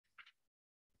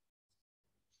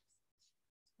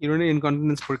Urinary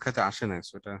incontinence পরীক্ষাতে আসে না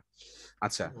সেটা।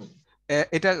 আচ্ছা,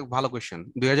 এটা ভালো কোয়েশ্চেন।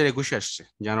 2021 আসছে,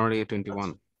 January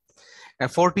 21। A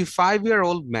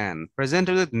 45-year-old man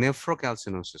presented with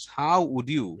nephrocalcinosis. How would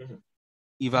you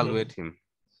evaluate him?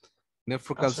 আচ্ছা,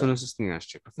 Nephrocalcinosis নিয়ে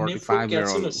আসছে, 45-year-old।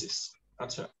 নেফ্রোক্যালসিনোসিস।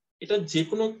 আচ্ছা, এটা যে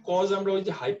কোনো কজ আমরা ওই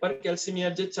যে হাইপার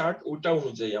ক্যালসিমিয়ার যে চার্ট ওটা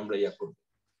অনুযায়ী আমরা ইয়া করব।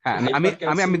 হ্যাঁ, আমি হাইপার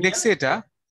আমি আমি ক্যালসিমিয়া, দেখছি এটা।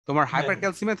 তোমার হ্যাঁ হাইপার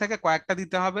ক্যালসিমিয়া থেকে কয়েকটা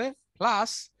দিতে হবে, প্লাস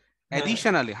হ্যাঁ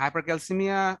এডিশনালি হাইপার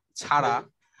ক্যালসিমিয়া ছাড়া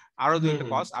হ্যাঁ আরো হুম দুইটা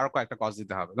হুম কজ, আরো কয়েকটা কজ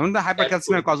দিতে হবে। যেমন হাইপার অ্যাড করে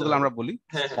ক্যালসিমিয়ার দিতে কজগুলো হবে। আমরা বলি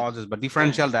হ্যাঁ হ্যাঁ কজেস বা হ্যাঁ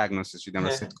ডিফারেন্সিয়াল ডায়াগনোসিস যদি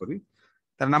আমরা হ্যাঁ সেট হ্যাঁ করি,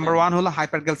 তাহলে নাম্বার হ্যাঁ। ওয়ান হলো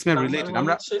hyper calcaemia number related, one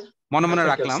আমরা হচ্ছে মনে মনে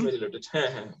হাইপার রাখলাম। Calcaemia related. হ্যাঁ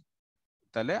হ্যাঁ,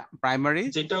 তাহলে প্রাইমারি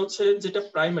যেটা হচ্ছে যেটা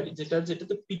প্রাইমারি,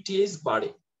 যেটাতে পিটিএস বাড়ে,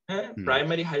 হ্যাঁ,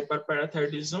 primary hyper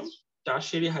parathyroidism,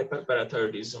 tertiary hyper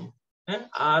parathyroidism, হ্যাঁ।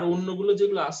 আর অন্যগুলো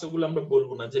যেগুলো আছে ওগুলো আমরা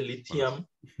বলবো না, যে লিথিয়াম,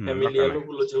 দরকার ফ্যামিলিয়াল, নাই,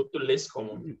 ওগুলো যেহেতু লেস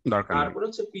কমন। দরকার নাই। তারপর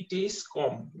হচ্ছে পিটিএস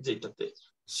কম যেটাতে,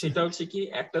 সেটা হচ্ছে কি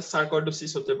একটা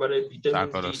সার্কোইডোসিস হতে পারে, ভিটামিন ডি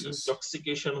সার্কোইডোসিস,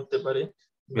 ইনটক্সিকেশন হতে পারে,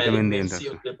 ভিটামিন ডি ম্যালিগন্যান্সি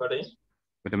হতে পারে।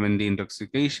 ভিটামিন ডি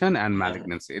ইনটক্সিকেশন এন্ড হ্যাঁ,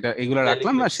 ম্যালিগন্যান্সি, এটা এগুলো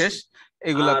রাখলাম না, শেষ। ম্যালিগন্যান্সি। আর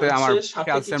এগুলাতে হচ্ছে আমার সাথে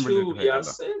ক্যালসিয়াম কিছু রিলেটেড হয়ে ইয়ে গেল।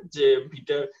 আছে, যে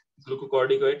ভিটা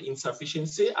গ্লুকোকর্টিকয়েড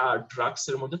ইনসাফিসিয়েন্সি আর ড্রাগস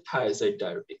এর মধ্যে থায়াজাইড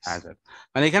ডায়াবেটিক্স, হ্যাঁ স্যার,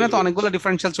 মানে এখানে তো এগুলো অনেকগুলো হচ্ছে।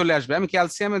 ডিফারেন্সিয়াল চলে আসবে। আমি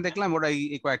ক্যালসিয়ামে দেখলাম ওরা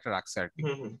এই কয়েকটা রাখছে আর কি।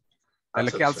 হুম হুম। তাহলে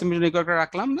আচ্ছা আচ্ছা। ক্যালসিয়াম জন্য এই কয়েকটা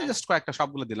রাখলাম না, হ্যাঁ জাস্ট কয়েকটা,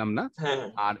 সবগুলো দিলাম না। হ্যাঁ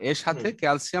হ্যাঁ আর এর সাথে হুম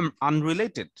ক্যালসিয়াম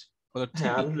আনরিলেটেড হলো হ্যাঁ, টিবি,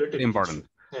 আনরিলেটেড কিছু। ইম্পর্টেন্ট,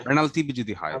 হ্যাঁ হ্যাঁ রেনাল টিবি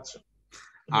যদি হয়। আচ্ছা।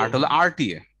 আর হুম হলো হুম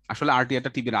আরটিএ, আসলে আরটিএ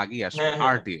টা টিবির আগেই আসবে, হ্যাঁ হ্যাঁ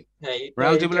আরটিএ হ্যাঁ, এটা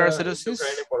রেনাল এটা টিউবুলার অ্যাসিডোসিস।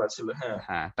 এন্ডোক্রাইনে পড়া ছিল। হ্যাঁ,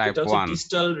 হ্যাঁ, টাইপ এটা হচ্ছে 1,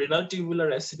 ডিস্টাল রিনাল টিউবুলার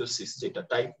অ্যাসিডোসিস, যেটা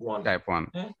টাইপ 1। টাইপ 1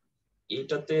 হ্যাঁ,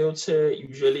 এটাতে হচ্ছে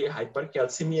ইউজুয়ালি হাইপার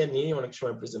ক্যালসিমিয়া নিয়ে অনেক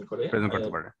সময় প্রেজেন্ট করে। প্রেজেন্ট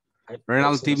করতে পারে। হাইপার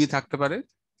রেনাল টিবি ক্যালসিনোসিস, থাকতে পারে,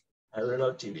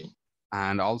 renal TB.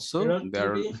 and also renal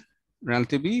there TB, renal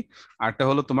TB. আরটা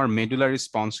হলো তোমার মেডুলারি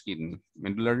স্পঞ্জ কিডনি,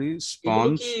 মেডুলারি এগুলো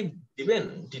স্পঞ্জ। কি দিবেন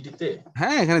ডিডিতে?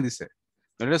 হ্যাঁ, এখানে দিছে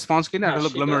মেডুলারি স্পঞ্জ কিডনি, আর না হলো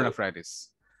সেটা, গ্লোমেরুলোনেফ্রাইটিস,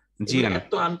 এগুলো জিএন।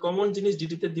 এত আনকমন জিনিস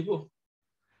ডিডিতে দিব?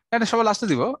 এটা সবার লাস্টে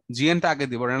দিব, জিএনটা আগে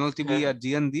দিব, রেনাল টিবি হ্যাঁ আর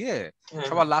জিএন দিয়ে হ্যাঁ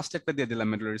সবার লাস্টে একটা দিয়ে দিলাম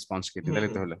মেডুলারি স্পঞ্জ কিডনি, হুম তাহলে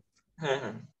তো হুম হলো। হ্যাঁ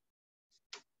হ্যাঁ।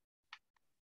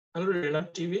 হ্যালো, রেনাল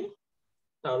টিবি,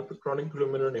 তারপর ক্রনিক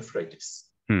গ্লোমেরুলোনেফ্রাইটিস,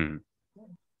 হুম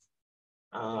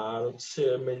আর হচ্ছে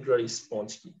মেডুলারি স্পঞ্জ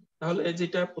কি। তাহলে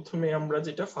যেটা প্রথমে আমরা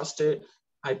যেটা ফার্স্টে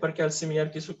হাইপার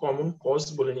ক্যালসিমিয়ার কিছু কমন কজ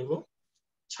বলে নিব,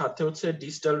 সাথে হচ্ছে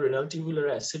ডিস্টাল রেনাল টিউবুলার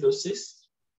অ্যাসিডোসিস,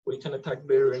 ওইখানে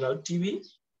থাকবে renal TB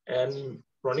and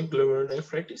chronic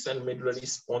glomerulonephritis and medullary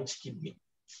sponge kidney.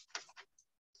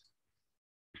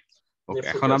 ওকে,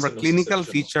 এখন আমরা ক্লিনিক্যাল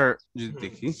ফিচার যদি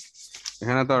দেখি,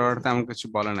 এখানে তো আর তেমন কিছু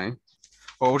বলে নাই।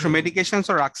 অবশ্য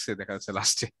মেডিকেশনসও রাখছে দেখা যাচ্ছে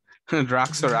লাস্টে,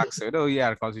 ড্রাগসও রাখছে, এটা ওই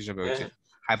আর কজ হিসেবে হয়েছে,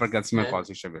 হাইপার ক্যালসিয়ামের কজ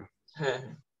হিসেবে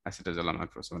অ্যাসিটাজোলাম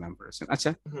নাইট্রোসোম অ্যাম্পারেসিন।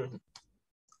 আচ্ছা,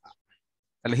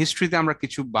 তাহলে হিস্ট্রিতে আমরা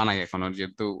কিছু বানাই এখনো,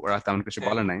 যেহেতু ওরা তেমন কিছু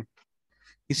বলে নাই।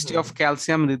 হিস্ট্রি অফ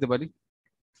ক্যালসিয়াম দিতে পারি।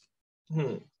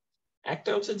 একটা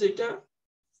হচ্ছে যেটা,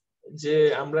 যে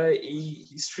আমরা এই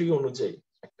হিস্ট্রি অনুযায়ী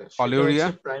একটা, সেটা পলিউরিয়া,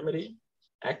 হচ্ছে প্রাইমারি।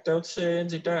 একটা হচ্ছে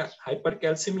যেটা হাইপার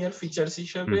ক্যালসিমিয়ার ফিচার্স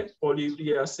হিসাবে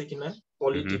পলিউরিয়া আছে কিনা,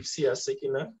 পলিটিপসি আছে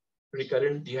কিনা,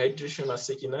 রিকারেন্ট ডিহাইড্রেশন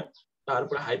আছে কিনা,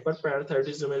 তারপর হাইপার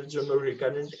প্যারাথাইরয়েডিজমের জন্য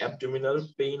রিকারেন্ট অ্যাবডোমিনাল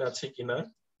পেইন আছে কিনা,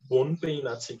 বোন পেইন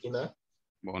আছে কিনা,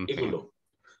 এগুলো।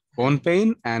 বোন pain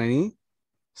and any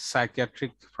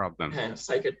psychiatric problem, হ্যাঁ,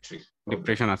 সাইকিয়াট্রিক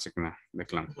ডিপ্রেশন আছে কিনা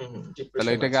দেখলাম। তাহলে ডিপ্রেশন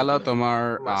এটা আছে গেল কিনা, তোমার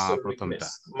মাসল প্রথমটা,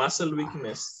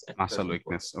 উইকনেস মাসল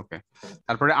উইকনেস। ওকে,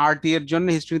 তারপরে আরটি এর জন্য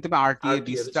হিস্ট্রি নিতে হবে। আরটিএ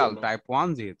ডিস্টাল টাইপ 1,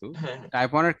 যেহেতু টাইপ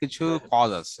 1 এর কিছু কজ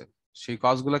আছে, সেই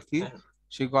কজগুলো কি?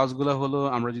 সেই কজগুলো হলো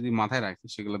আমরা যদি মাথায় রাখি,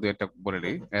 সেগুলো দুই একটা বলে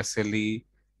দিই। এসএলই,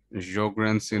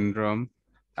 জোগ্রেন সিনড্রোম,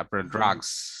 তারপরে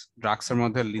ড্রাগসের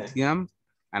মধ্যে lithium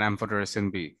and অ্যাম্ফোটেরাসিন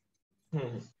B,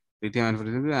 lithium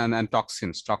অ্যাম্ফোটেরাসিন B and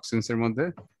toxins এর মধ্যে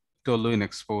টলুইন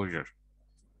এক্সপোজার।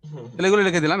 তাহলে এগুলো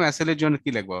লিখে দিলাম। এসএলই এর জন্য কি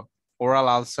লিখবো? Oral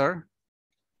ulcer,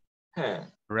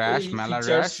 rash, ম্যালার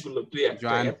rash,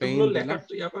 joint pain দিলাম।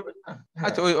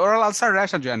 আচ্ছা, ওই ওরাল আলসার,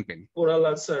 র্যাশ আর joint pain. Oral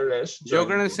ulcer, rash,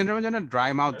 জোগ্রেন সিনড্রোমের জন্য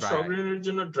ড্রাই মাউথ, ড্রাই আই, শগরেনের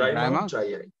জন্য dry mouth,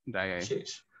 dry eye.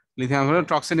 Lithium হলো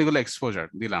টক্সিন, এগুলো এক্সপোজার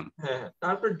দিলাম।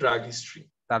 তারপর ড্রাগ হিস্ট্রি।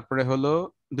 তারপরে হলো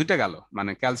দুইটা গেল,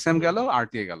 মানে ক্যালসিয়াম গেল,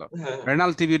 আরটিএ গেল।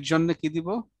 রেনাল টিবির জন্য কি দিব?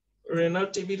 রেনাল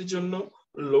টিবির জন্য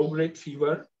low grade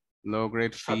fever,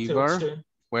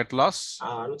 weight loss,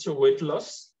 আর হচ্ছে ওয়েট লস,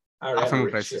 আর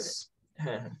হেমাটাইটিস,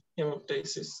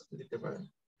 হেমাটাইটিস দিতে পারেন,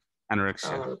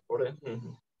 অ্যানোরেক্সিয়া। তারপরে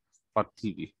ফর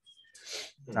টিবি।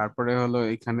 তারপরে হলো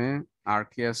এখানে আর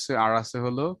কি আছে? আর আছে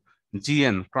হলো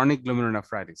জিএন, ক্রনিক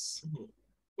গ্লোমেরুলোনেফ্রাইটিস।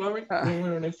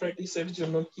 গ্লোমেরুলোনেফ্রাইটিস এর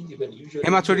জন্য কি দিবেন? ইউজুয়ালি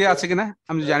হেমাচুরিয়া আছে কিনা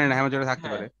আমি জানি না, হেমাচুরিয়া থাকতে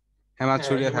পারে,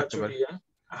 হেমাচুরিয়া থাকতে পারে।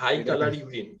 High colour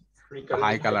urine,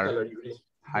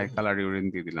 high colour urine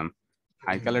দিয়ে দিলাম।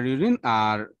 হাই কালার ইউরিন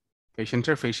আর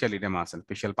পেশেন্টের ফেশিয়াল ইডেমা আছে,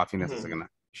 ফেশিয়াল পাফিনেস আছে কিনা,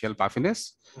 ফেশিয়াল পাফিনেস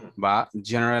বা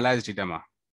জেনারেলাইজড ইডেমা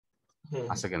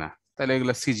আছে কিনা, তাহলে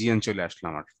এগুলো সিজিএন চলে আসলো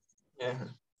আমার।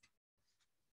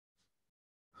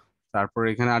 তারপর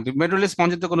এখানে মেডুলারি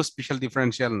স্পঞ্জের তো কোনো স্পেশাল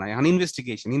ডিফারেন্সিয়াল নাই। এখন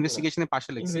ইনভেস্টিগেশনের পাশে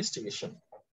লিখছি,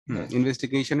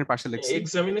 ইনভেস্টিগেশনের পাশে লিখছি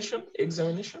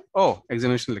এক্সামিনেশন ও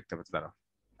এক্সামিনেশন লিখতে হবে দাঁড়াও।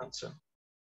 আচ্ছা,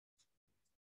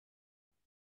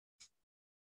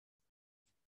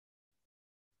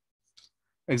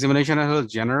 এক্সামিনেশন হলো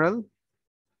জেনারেল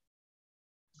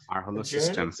আর হলো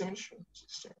সিস্টেম।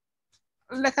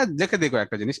 লেখা দেখো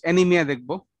একটা জিনিস, অ্যানিমিয়া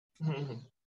দেখবো,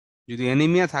 যদি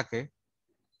অ্যানিমিয়া থাকে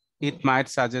ইট মাইট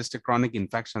সাজেস্ট এ ক্রনিক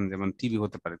ইনফেকশন, যেমন টিবি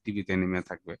হতে পারে, টিবিতে অ্যানিমিয়া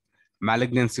থাকবে,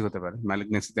 ম্যালিগনেন্সি হতে পারে,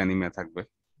 ম্যালিগনেন্সিতে অ্যানিমিয়া থাকবে।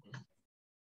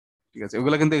 ঠিক আছে,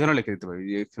 ওগুলো কিন্তু এখানে লিখে দিতে পারি,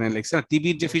 এখানে লিখছি না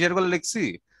টিবির যে ফিচার গুলো লিখছি,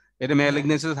 এটা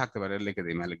ম্যালিগনেন্সিতে থাকতে পারে, লিখে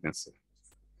দিই ম্যালিগনেন্সি।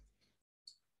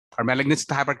 আর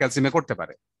ম্যালিগনেন্সিতে হাইপার ক্যালসিমিয়া করতে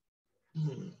পারে,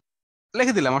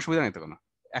 লিখে দিলাম, অসুবিধা নেই তো কোনো,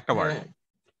 একটা ওয়ার্ড।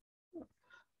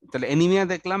 তাহলে অ্যানিমিয়া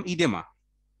দেখলাম, ইডেমা,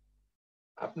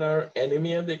 আপনার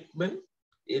অ্যানিমিয়া দেখবেন,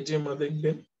 এডেমা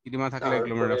দেখবেন, ইডেমা থাকলে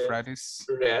গ্লোমেরুলারফ্রাইটিস,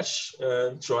 র‍্যাশ,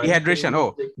 ডিহাইড্রেশন, ও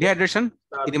ডিহাইড্রেশন,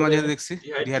 ইডেমা যেটা দেখছি,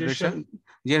 ডিহাইড্রেশন,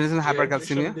 ডিহাইড্রেশন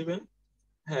হাইপারক্যালসিমিয়া,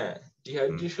 হ্যাঁ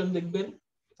ডিহাইড্রেশন দেখবেন।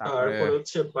 তারপরে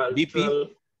হচ্ছে বিপি,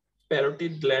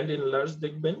 প্যারোটিড গ্ল্যান্ড এনলার্জ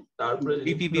দেখবেন, তারপরে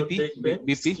লিম্ফ নোড দেখবেন,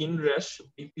 স্কিন র‍্যাশ,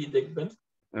 বিপি দেখবেন,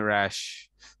 র‍্যাশ,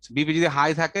 বিপি যদি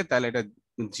হাই থাকে তাহলে এটা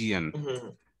জিএন,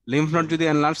 লিম্ফ নোড যদি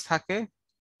এনলার্জ থাকে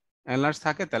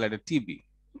তাহলে এটা TB,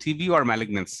 TB or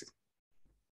malignancy,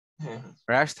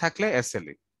 rash থাকলে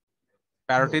এসএলই,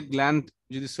 প্যারোটিড গ্ল্যান্ড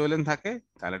যদি সোলেন থাকে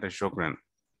তাহলে এটা শোকরেন।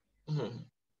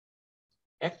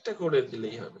 একটা করে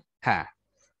দিলেই হবে। হ্যাঁ,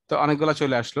 তো অনেকগুলো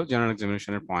চলে আসলো জেনারেল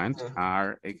এক্সামিনেশনের পয়েন্ট। আর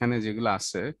এখানে যেগুলো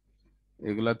আছে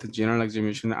এগুলাতে জেনারেল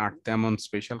এক্সামিনেশনে আর তেমন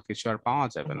স্পেশাল কিছু আর পাওয়া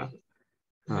যাবে না।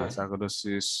 হ্যাঁ,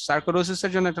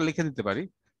 সার্কোডোসিসের জন্য একটা লিখে দিতে পারি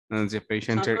যে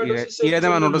পেশেন্টের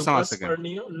ইরেদেমা নোডোসাম আছে কিনা,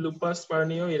 লুপাস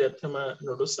পার্নিও, ইরেদেমা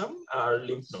নোডোসাম আর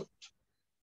লিম্ফ নোড,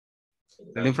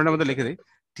 লিম্ফ নোডের মধ্যে লিখে দিই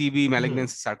TB,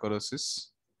 malignancy, সার্কোডোসিস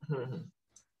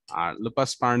R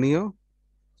lupus পার্নিও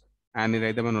and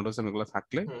ইরেদেমা nodosum, এগুলো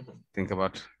থাকলে থিংক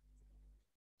অ্যাবাউট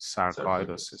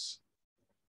সার্কোইডোসিস।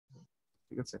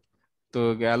 ঠিক আছে, তো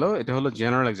গেল, এটা হলো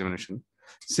জেনারেল এক্সামিনেশন।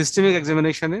 সিস্টেমিক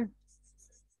এক্সামিনেশনে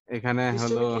এখানে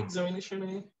হলো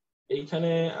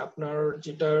এইখানে আপনার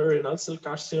যেটা রেনাল সেল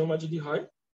কার্সিনোমা যদি হয়,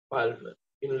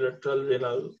 ইউনিল্যাটারাল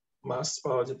রেনাল মাস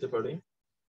পাওয়া যেতে পারে।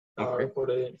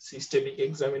 তারপরে সিস্টেমিক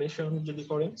এক্সামিনেশন যদি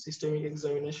করেন, সিস্টেমিক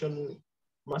এক্সামিনেশন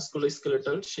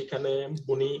মাস্কুলোস্কেলেটাল, সেখানে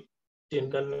বনি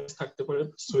টেন্ডারনেস থাকতে পারে,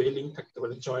 সোয়েলিং থাকতে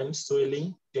পারে, জয়েন্ট সোয়েলিং,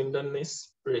 টেন্ডারনেস,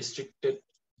 রেস্ট্রিক্টেড,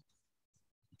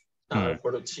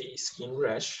 তারপর হচ্ছে স্কিন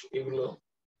র‍্যাশ, এগুলো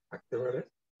থাকতে পারে।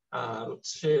 আর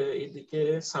হচ্ছে এদিকে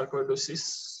সার্কোইডোসিস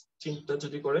চিন্তা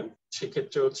যদি করেন,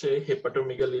 সেক্ষেত্রে হচ্ছে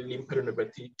হেপাটোমেগালি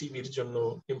লিম্ফাডেনোপ্যাথি, টিবির জন্য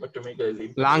হেপাটোমেগালি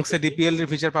লিম্ফাডেনোপ্যাথি, লাংসে ডিপিএল এর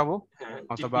ফিচার পাবো,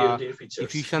 অথবা ফিচার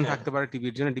ইফিউশন থাকতে পারে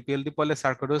টিবির জন্য, ডিপিএলডি পড়লে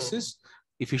সার্কোইডোসিস,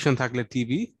 ইফিউশন থাকলে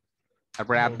টিবি।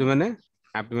 তারপরে অ্যাবডোমেনে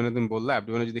তুমি বললে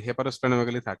অ্যাবডোমেনে যদি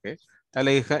হেপাটোস্প্লেনোমেগালি থাকে তাহলে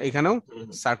এখানেও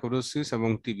সার্কোইডোসিস এবং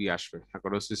টিবি আসবে,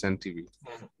 sarcoidosis and TB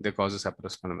they causes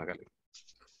hepatosplenomegaly.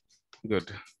 Good.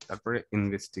 তারপরে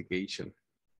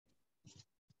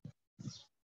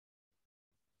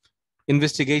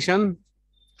ইনভেস্টিগেশন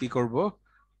কি করব,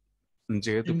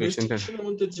 যেহেতু পেশেন্টের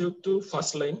মধ্যে যেহেতু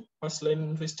ফার্স্ট লাইন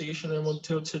ইনভেস্টিগেশনের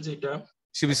মধ্যে হচ্ছে যেটা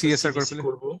সিবিসিএসআর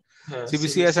করব,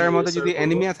 সিবিসিএসআর এর মধ্যে যদি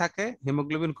অ্যানিমিয়া থাকে,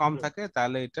 হিমোগ্লোবিন কম থাকে,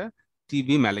 তাহলে এটা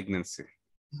টিবি ম্যালিগনেন্সি।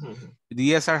 যদি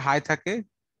ইএসআর হাই থাকে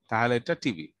তাহলে এটা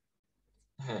টিবি।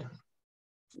 হ্যাঁ,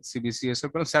 সিবিসিএসআর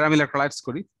করব, সেরাম ইলেক্ট্রোলাইটস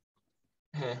করি,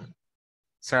 হ্যাঁ,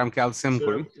 সেরাম ক্যালসিয়াম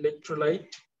করি, ইলেক্ট্রোলাইট,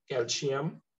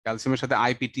 ক্যালসিয়ামের সাথে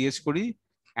আইপিটিএইচ করি,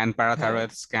 এন্ড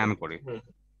প্যারাথাইরয়েড স্ক্যান করি।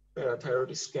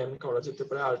 প্যারাথাইরয়েড স্ক্যান করা যেতে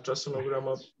পারে, আল্ট্রাসোনোগ্রাম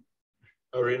অফ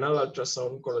রেনাল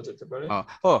আল্ট্রাসাউন্ড করা যেতে পারে।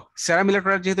 সেরাম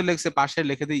ইলেক্ট্রোলাইট যেহেতু লিখছে, পাশে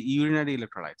লিখে দিই urinary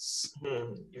electrolytes,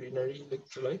 urinary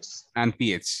electrolytes and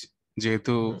pH,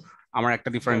 যেহেতু আমার একটা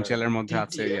ডিফারেনশিয়ালের মধ্যে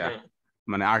আছে,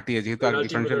 মানে আরটিএ যেহেতু আর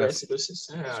ডিফারেনশিয়াল আছে,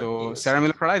 so serum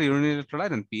electrolyte, urinary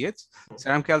electrolyte and pH,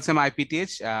 serum calcium,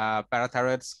 আইপিটিএইচ,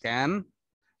 parathyroid scan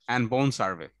and বোন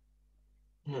সার্ভে।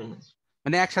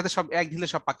 মানে একসাথে সব এক ঢিলে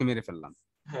সব পাকে মেরে ফেললাম,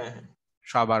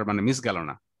 সব আর মানে মিস গেল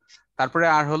না। তারপরে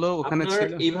আর হলো ওখানে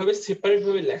ছিল, এইভাবে সেপারেট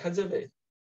ভাবে লেখা যাবে,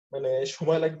 মানে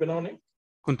সময় লাগবে না অনেক?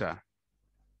 কোনটা?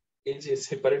 এই যে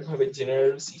সেপারেট ভাবে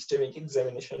জেনারেল সিস্টেমিক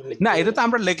এক্সামিনেশন লিখতে, না এটা তো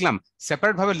আমরা লিখলাম,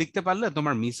 সেপারেট ভাবে লিখতে পারলে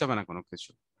তোমার মিস হবে না কোনো কিছু,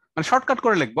 মানে শর্টকাট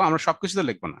করে লিখবো, আমরা সবকিছু তো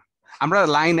লিখবো না, আমরা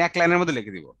এক লাইনের মধ্যে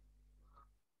লিখে দিব,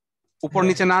 উপর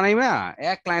নিচে না নেমে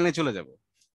এক লাইনে চলে যাব।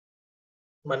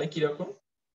 মানে কি রকম?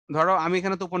 ধরো আমি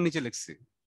এখানে তো উপর নিচে লিখছি,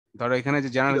 ধরো এখানে যে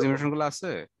জেনারেল কিরকম? এক্সামিনেশন গুলো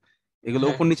আছে এগুলো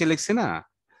হ্যাঁ উপর নিচে লিখছি না,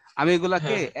 আমি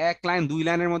এগুলাকে হ্যাঁ 1 লাইন 2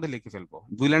 লাইনের মধ্যে লিখে ফেলবো,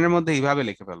 2 লাইনের মধ্যে এইভাবে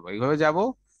লিখে ফেলবো, এইভাবে যাব,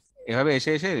 এভাবে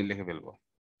এসে এসে লিখে ফেলবো।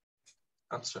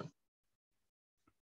 আচ্ছা